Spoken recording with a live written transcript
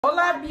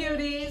Hola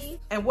beauties,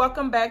 and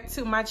welcome back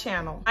to my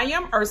channel. I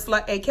am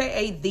Ursula,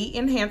 aka the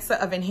Enhancer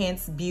of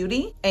Enhanced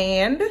Beauty,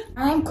 and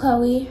I'm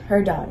Chloe,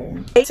 her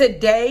daughter.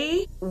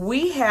 Today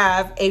we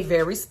have a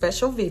very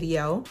special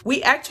video.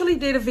 We actually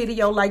did a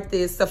video like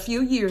this a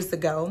few years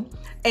ago,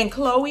 and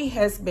Chloe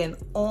has been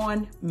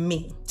on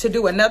me to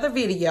do another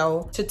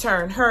video to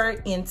turn her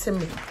into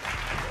me.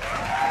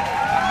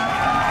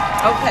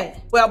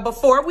 Okay, well,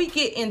 before we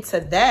get into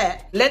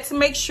that, let's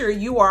make sure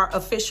you are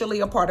officially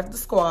a part of the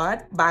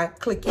squad by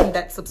clicking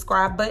that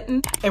subscribe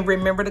button, and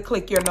remember to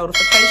click your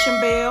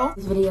notification bell.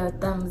 This video a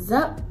thumbs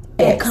up,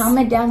 and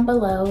comment down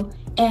below,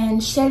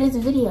 and share this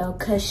video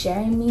because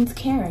sharing means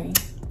caring.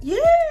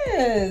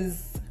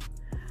 Yes.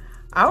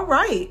 All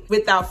right,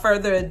 without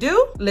further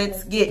ado,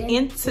 let's get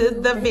into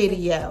the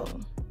video.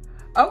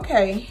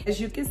 Okay, as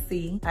you can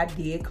see, I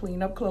did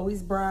clean up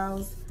Chloe's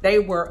brows. They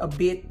were a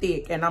bit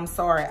thick, and I'm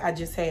sorry, I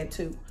just had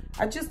to.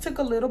 I just took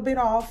a little bit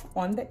off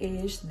on the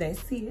edge,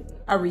 that's it.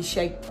 I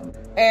reshaped them.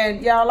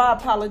 And y'all, I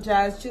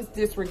apologize, just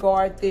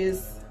disregard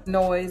this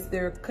noise.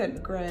 They're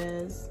cutting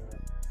grass.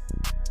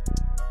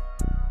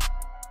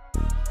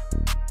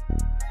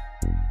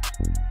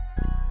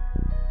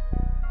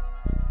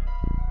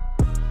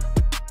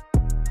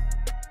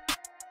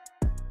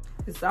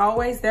 It's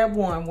always that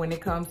one when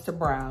it comes to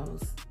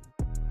brows.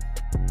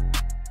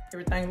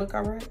 Everything look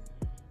all right?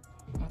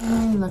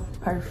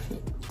 Look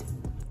perfect.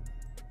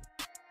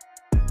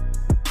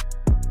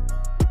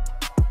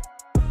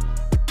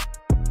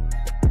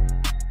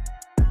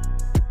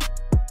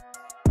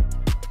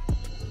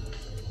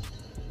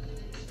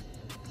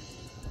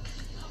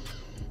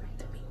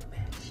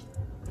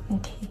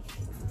 Okay.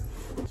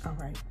 All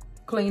right.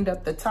 Cleaned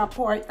up the top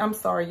part. I'm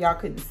sorry y'all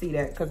couldn't see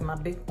that because my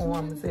big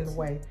arm was in the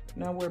way.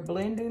 Now we're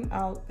blending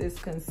out this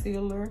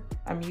concealer.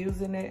 I'm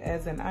using it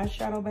as an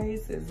eyeshadow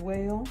base as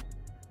well.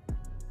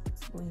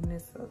 Let's blend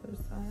this other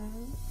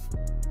side.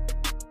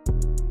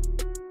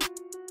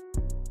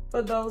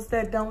 For those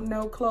that don't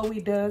know,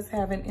 Chloe does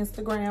have an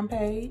Instagram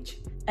page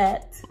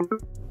at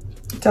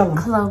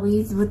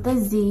Chloe's with a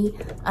Z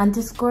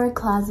 _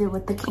 closet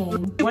with the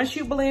K. Once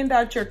you blend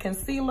out your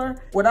concealer,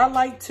 what I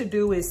like to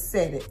do is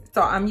set it.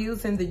 So I'm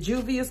using the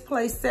Juvia's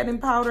Place setting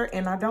powder,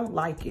 and I don't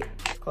like it.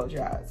 Close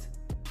your eyes.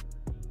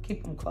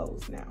 Keep them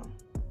closed now.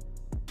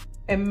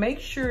 And make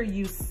sure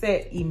you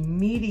set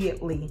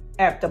immediately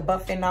after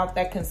buffing out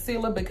that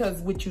concealer,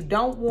 because what you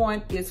don't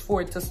want is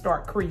for it to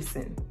start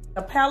creasing.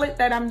 The palette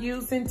that I'm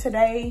using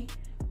today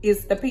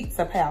is the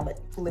pizza palette.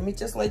 Let me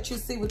just let you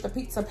see what the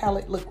pizza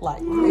palette look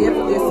like if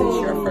this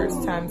is your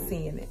first time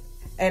seeing it.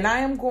 And I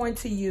am going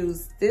to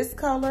use this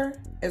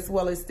color as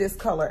well as this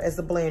color as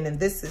a blend, and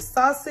this is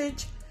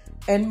sausage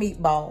and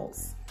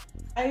meatballs.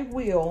 I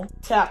will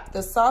tap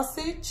the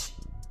sausage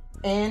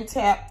and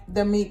tap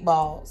the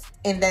meatballs,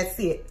 and that's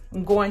it.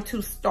 I'm going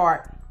to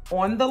start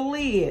on the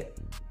lid,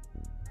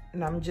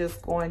 and I'm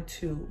just going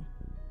to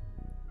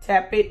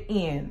tap it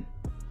in.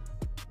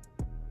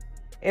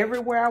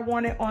 Everywhere I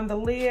want it on the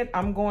lid,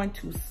 I'm going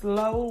to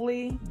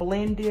slowly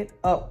blend it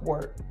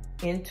upward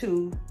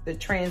into the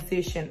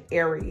transition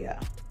area.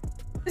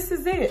 This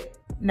is it.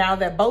 Now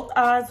that both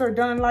eyes are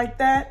done like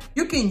that,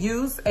 you can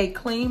use a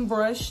clean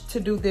brush to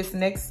do this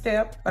next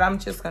step, but I'm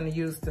just gonna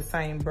use the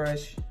same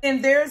brush.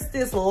 And there's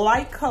this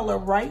light color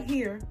right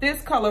here.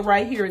 This color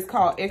right here is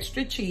called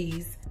Extra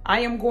Cheese.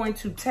 I am going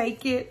to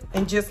take it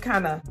and just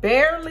kind of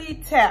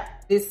barely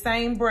tap this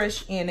same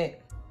brush in it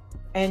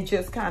and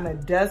just kind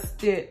of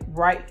dust it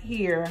right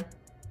here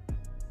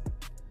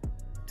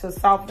to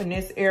soften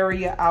this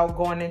area out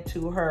going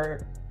into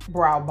her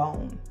brow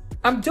bone.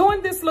 I'm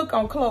doing this look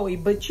on Chloe,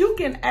 but you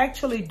can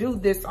actually do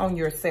this on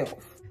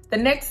yourself. The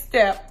next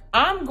step,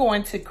 I'm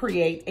going to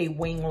create a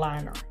wing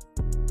liner.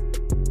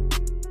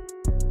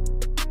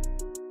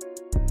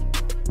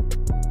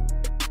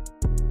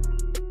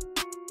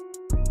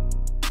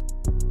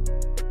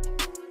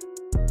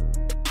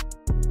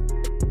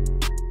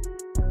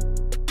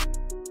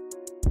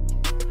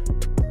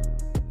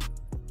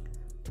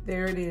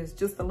 There it is,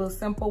 just a little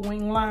simple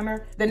wing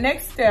liner. The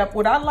next step,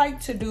 what I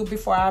like to do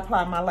before I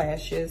apply my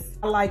lashes,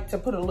 I like to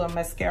put a little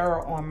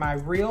mascara on my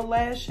real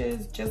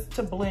lashes just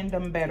to blend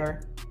them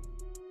better.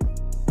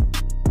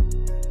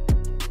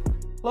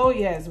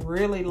 Chloe has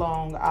really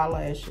long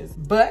eyelashes,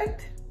 but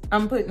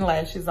I'm putting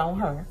lashes on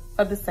her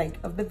for the sake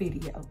of the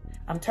video.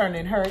 I'm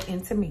turning her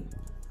into me.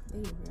 They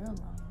real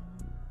long.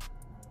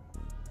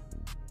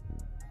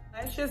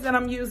 Lashes that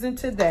I'm using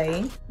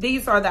today,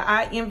 these are the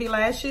I Envy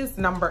lashes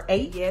number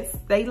 8. Yes,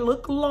 they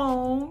look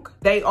long.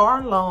 They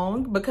are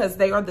long because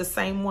they are the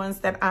same ones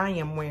that I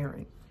am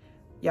wearing.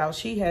 Y'all,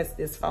 she has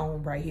this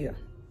phone right here.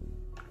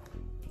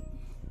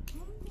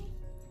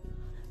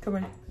 Come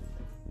on.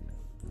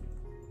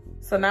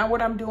 So now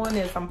what I'm doing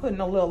is I'm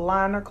putting a little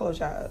liner. Close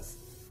your eyes.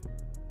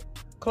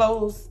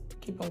 Close,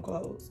 keep them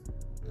closed.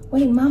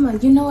 Wait, Mama,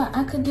 you know what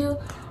I could do?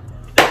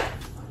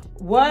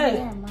 What?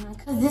 Yeah, Mama,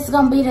 cause this is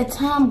gonna be the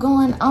time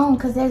going on,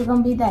 cause there's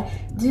gonna be that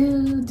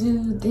then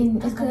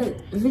it's gonna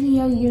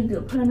video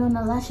you putting on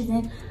the lashes,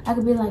 and I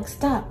could be like,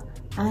 stop,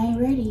 I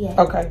ain't ready yet.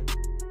 Okay.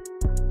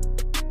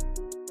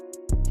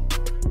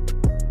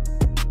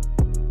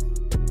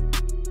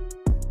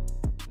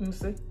 me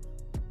see.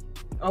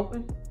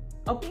 Open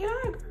your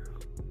eye, girl.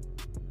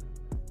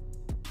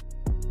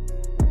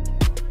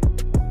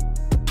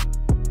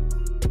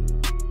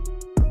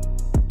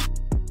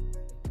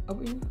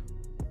 Open your eye.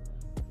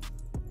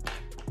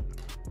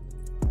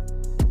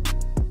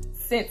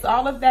 Since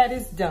all of that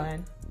is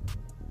done,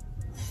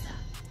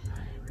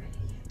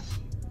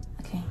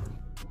 okay.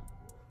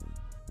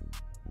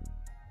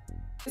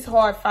 It's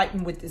hard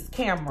fighting with this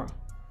camera.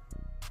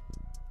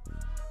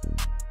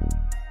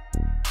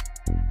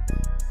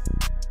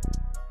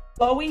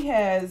 Chloe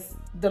has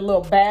the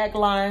little bag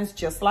lines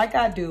just like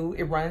I do.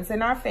 It runs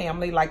in our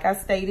family, like I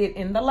stated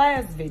in the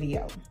last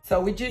video.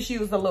 So we just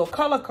use a little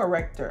color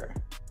corrector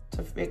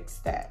to fix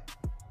that.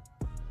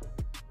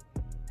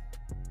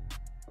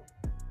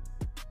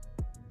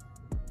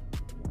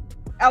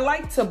 I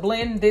like to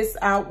blend this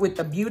out with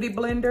the beauty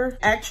blender,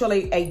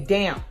 actually a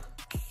damp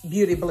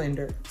beauty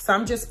blender. So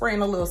I'm just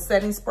spraying a little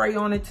setting spray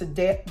on it to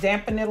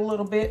dampen it a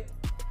little bit.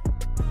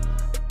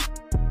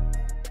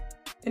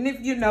 And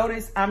if you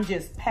notice, I'm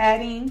just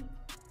patting.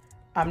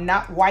 I'm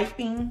not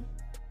wiping.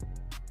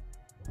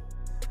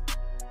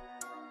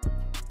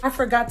 I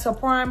forgot to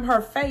prime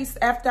her face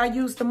after I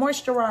used the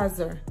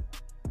moisturizer.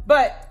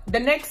 But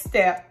the next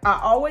step, I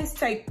always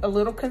take a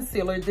little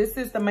concealer. This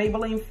is the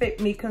Maybelline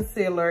Fit Me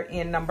Concealer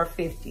in number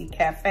 50,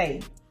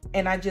 Cafe.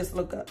 And I just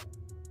look up.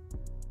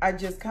 I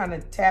just kind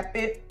of tap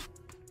it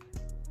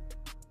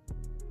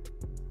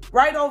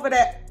right over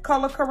that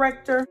color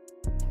corrector.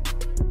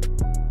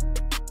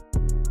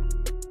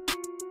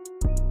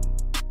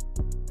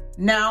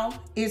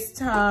 Now it's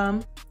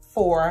time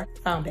for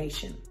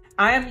foundation.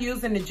 I am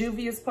using the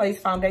Juvia's Place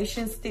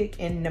foundation stick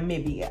in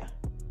Namibia.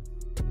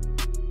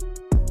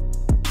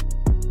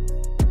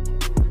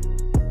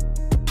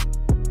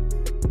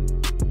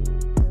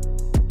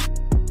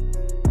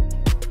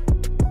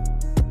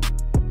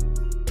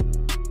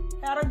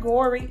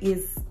 Category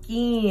is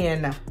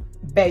skin,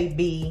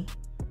 baby.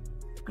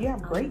 You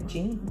have great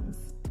genes.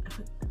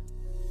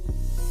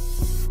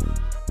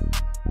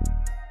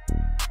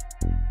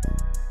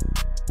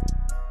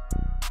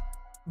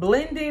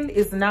 Blending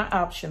is not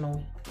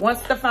optional. Once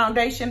the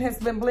foundation has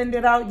been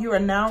blended out, you are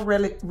now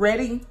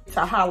ready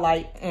to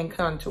highlight and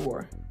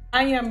contour.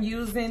 I am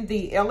using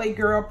the LA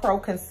Girl Pro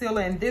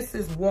Concealer, and this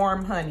is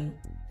Warm Honey.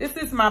 This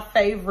is my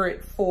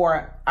favorite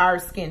for our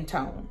skin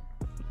tone.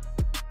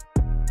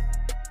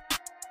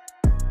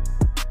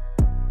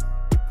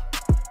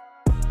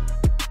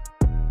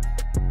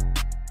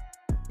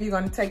 You're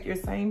gonna take your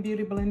same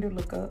beauty blender,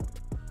 look up.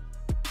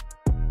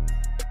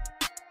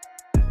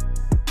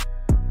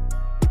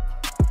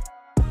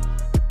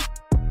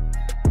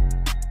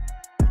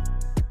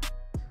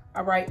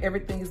 All right,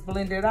 everything is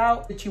blended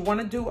out. What you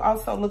wanna do,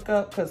 also look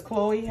up, because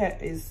Chloe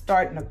is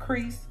starting to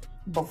crease.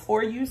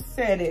 Before you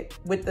set it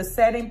with the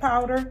setting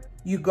powder,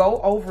 you go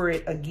over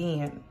it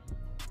again.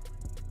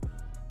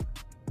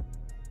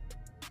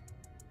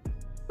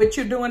 What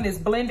you're doing is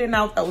blending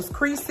out those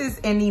creases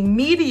and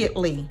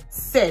immediately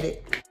set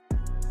it.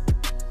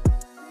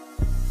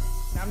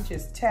 I'm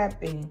just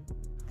tapping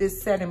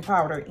this setting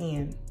powder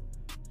in.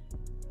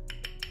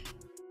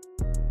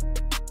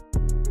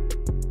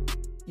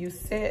 You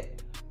set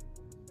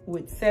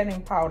with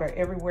setting powder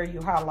everywhere you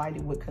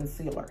highlighted with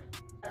concealer.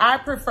 I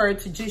prefer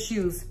to just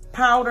use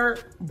powder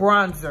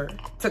bronzer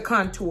to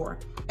contour.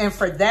 And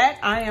for that,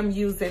 I am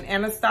using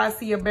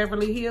Anastasia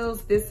Beverly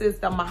Hills. This is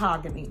the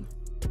Mahogany.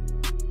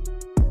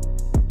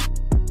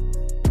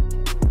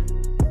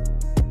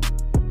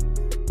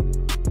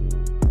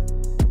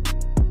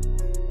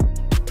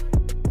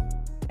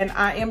 And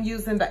I am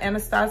using the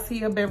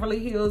Anastasia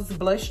Beverly Hills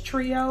Blush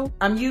Trio.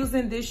 I'm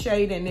using this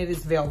shade and it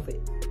is Velvet.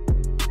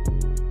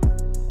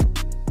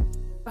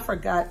 I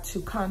forgot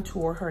to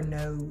contour her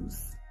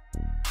nose.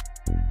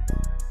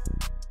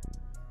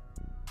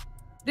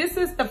 This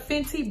is the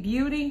Fenty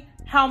Beauty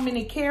How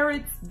Many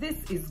Carats.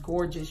 This is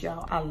gorgeous,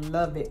 y'all. I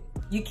love it.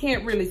 You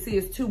can't really see,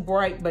 it's too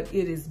bright, but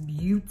it is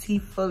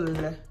beautiful.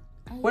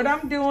 What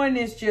I'm doing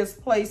is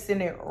just placing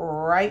it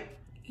right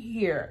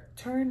here.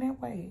 Turn that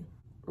way,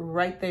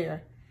 right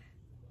there.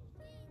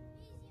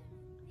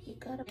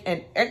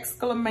 An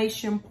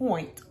exclamation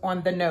point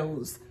on the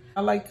nose.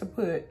 I like to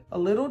put a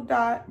little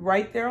dot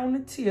right there on the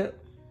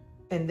tip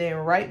and then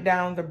right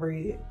down the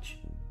bridge.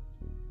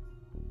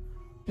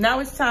 Now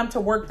it's time to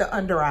work the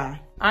under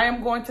eye. I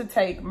am going to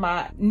take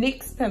my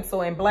NYX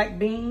pencil in Black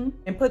Bean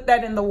and put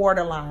that in the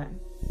waterline.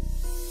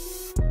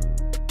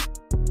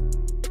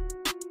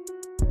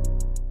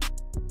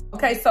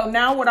 Okay, so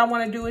now what I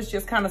want to do is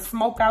just kind of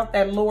smoke out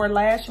that lower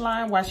lash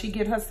line while she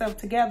get herself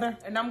together.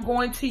 And I'm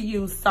going to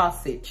use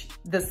Sausage,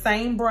 the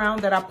same brown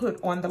that I put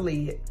on the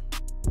lid.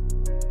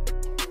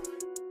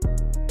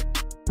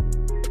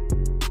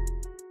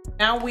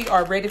 Now we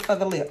are ready for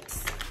the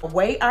lips. The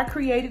way I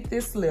created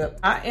this lip,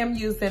 I am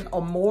using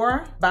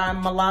Amore by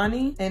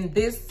Milani, and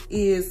this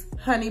is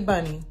Honey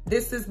Bunny.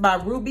 This is by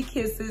Ruby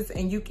Kisses,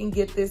 and you can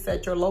get this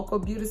at your local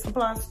beauty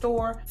supply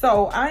store.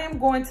 So I am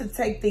going to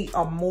take the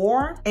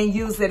Amore and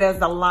use it as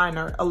a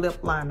liner, a lip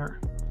liner.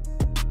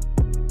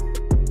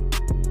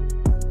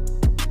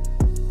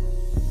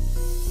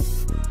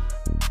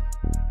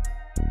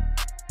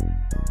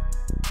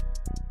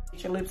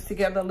 get your lips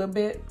together a little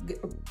bit.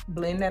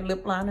 Blend that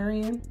lip liner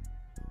in.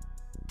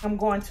 I'm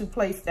going to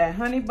place that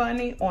Honey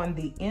Bunny on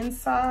the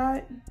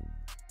inside.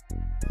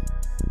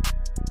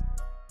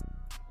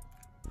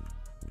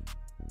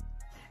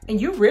 And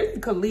you really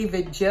could leave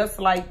it just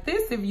like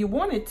this if you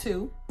wanted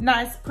to.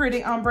 Nice,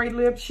 pretty ombre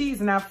lip.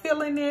 She's not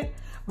feeling it,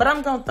 but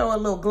I'm gonna throw a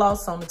little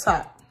gloss on the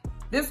top.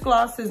 This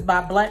gloss is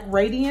by Black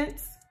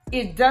Radiance.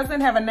 It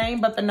doesn't have a name,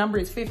 but the number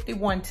is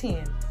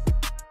 5110.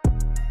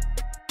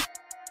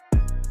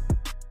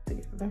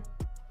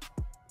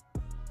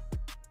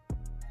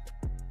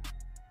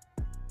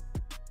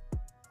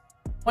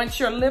 Once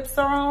your lips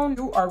are on,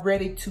 you are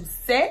ready to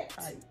set.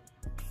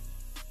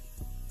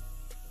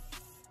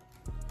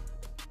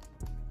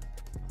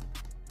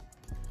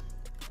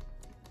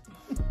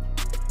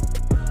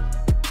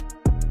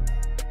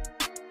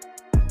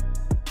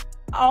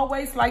 I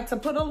always like to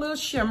put a little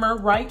shimmer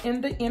right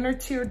in the inner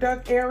tear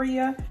duct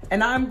area.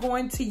 And I'm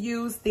going to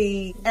use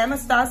the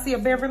Anastasia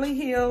Beverly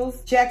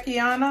Hills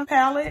Jackiana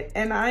palette.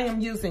 And I am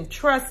using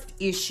Trust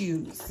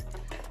Issues.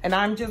 And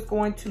I'm just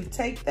going to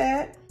take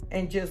that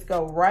and just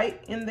go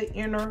right in the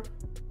inner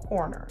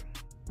corner.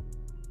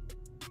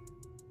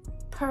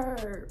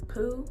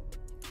 Poo.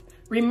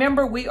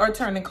 Remember, we are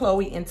turning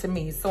Chloe into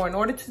me. So in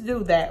order to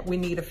do that, we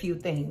need a few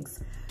things.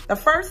 The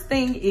first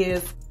thing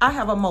is I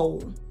have a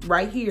mole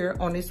right here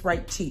on this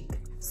right cheek.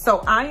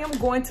 So I am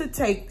going to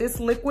take this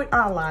liquid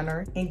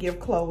eyeliner and give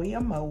Chloe a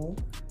mole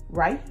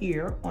right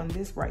here on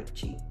this right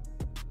cheek.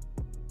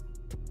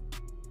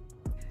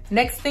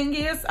 Next thing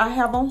is I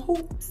have on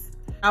hoops.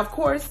 Of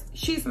course,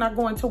 she's not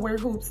going to wear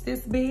hoops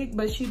this big,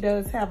 but she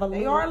does have a little.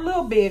 They are a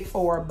little big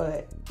for her,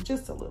 but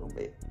just a little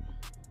bit.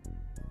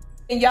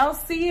 And y'all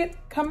see it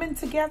coming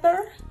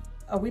together?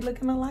 Are we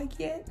looking alike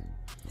yet?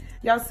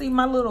 Y'all see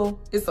my little,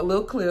 it's a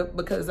little clip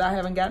because I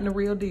haven't gotten the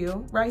real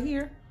deal right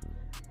here.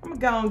 I'm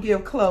gonna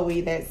give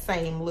Chloe that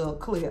same little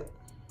clip.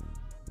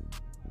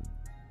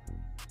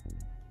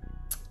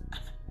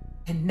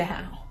 And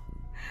now.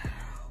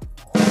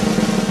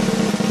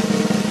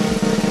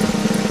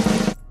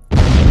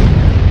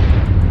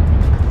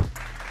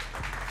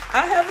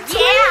 I have a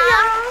twin,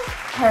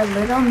 Her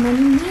little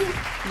mini me.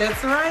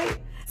 That's right.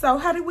 So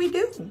how did we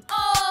do?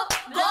 Oh,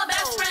 the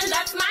best friend,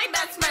 that's my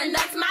best friend,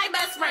 that's my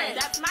best friend,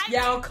 that's my.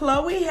 Y'all,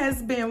 Chloe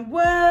has been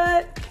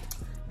what?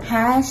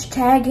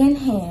 Hashtag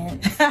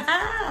enhanced.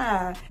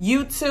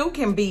 You too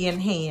can be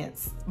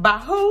enhanced. By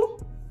who?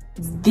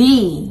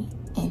 The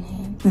enhanced.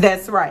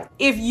 That's right.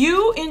 If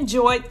you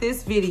enjoyed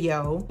this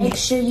video, make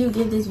sure you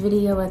give this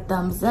video a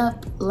thumbs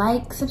up,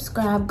 like,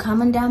 subscribe,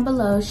 comment down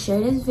below,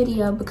 share this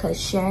video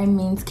because sharing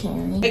means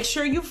caring. Make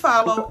sure you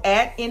follow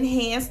at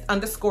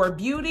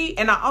enhanced_beauty.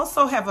 And I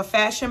also have a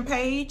fashion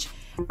page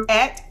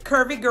at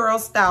Curvy Girl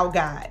Style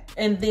Guide.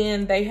 And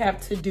then they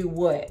have to do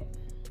what?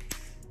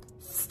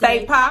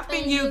 Stay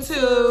poppin',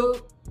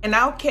 YouTube. And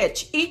I'll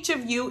catch each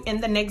of you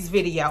in the next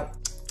video.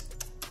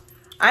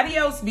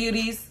 Adios,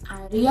 beauties.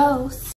 Adios.